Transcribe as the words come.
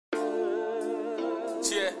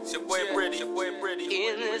Yeah, it's your boy Brady.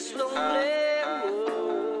 In this lonely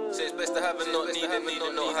world, Say it's best to have and not need and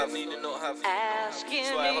not have. asking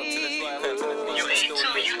So I hope to the deep. Yo,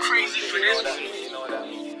 E2, you crazy for this one. You know what I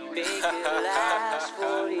mean? make it last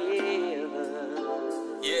forever.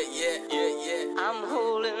 Yeah. I'm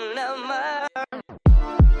holding out my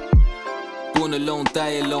Born alone,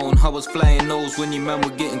 die alone. I was flying nose when you man were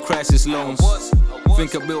getting crisis loans.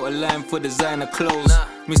 Think I built a line for designer clothes.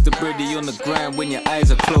 Mr. Brady on the grind when your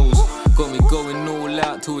eyes are closed. Got me going all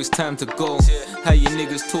out till it's time to go. How you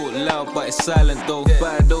niggas talk loud but it's silent though.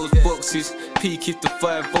 Buy those boxes, peak if the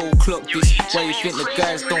 5-0 clock this. Why you think the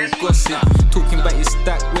guys don't gossip? Talking about your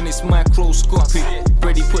stack when it's microscopic.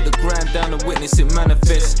 Brady put the grind down and witness it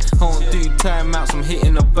manifest. I don't do timeouts, I'm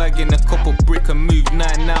hitting a bag in a couple brick and move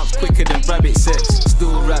 9 ounce quicker than rabbit sets.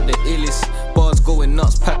 Still rap the illest, bars going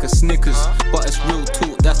nuts, pack of Snickers. But it's real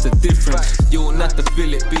talk, that's the difference. You don't have to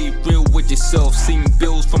feel it, be real with yourself. Seen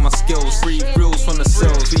bills from my scales, free reels from the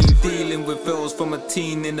cells. Been dealing with L's from a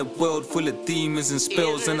teen in a world full of demons and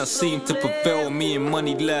spells. And I seem to prevail, me and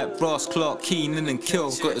money like Ross, Clark, Keenan and Kill.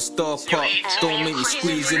 Got the star pop, don't make me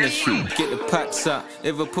squeeze in the shoot. Get the packs out,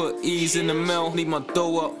 ever put E's in the mail. Need my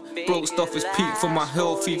dough up, broke stuff is peak for my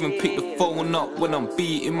health. Even pick the phone up when I'm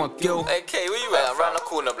beating my girl. Hey K, where you at? Around the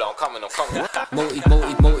corner, bro. I'm coming.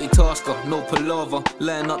 Multitasker, no palaver.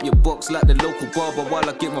 Line up your box like the local barber while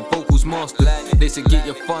I get my vocals mastered. They say get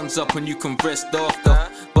your funds up and you can rest after,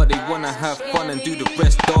 but they wanna have fun and do the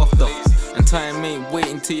rest after. And time ain't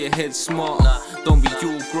waiting till your head's smarter. Don't be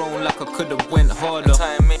all grown like I could've went harder.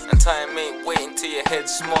 And time ain't waiting till your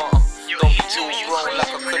head's smarter. Don't be all grown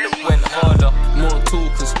like I could've went harder. More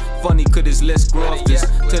talkers, funny 'cause there's less grafters.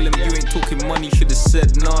 Tell them you ain't talking money, should've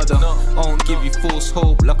said nada. I don't give you false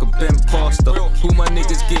hope like a bent pastor. Who my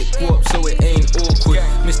niggas get guap so it ain't awkward.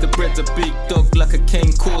 Mr. Bread's a big dog like a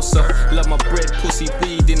cane Corsa. Love my bread, pussy,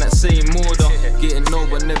 weed in that same order. Getting old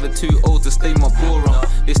but never too old to stay my borer.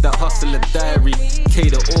 It's that hustler diary, K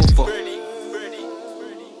the author.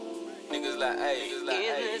 Niggas like, hey,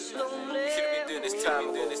 should've been doing this time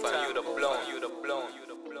ago, fam. You'd have blown.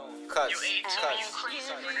 Cuts. Yo, E2, you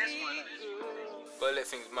crazy for this one. Gotta let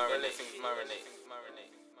things marinate.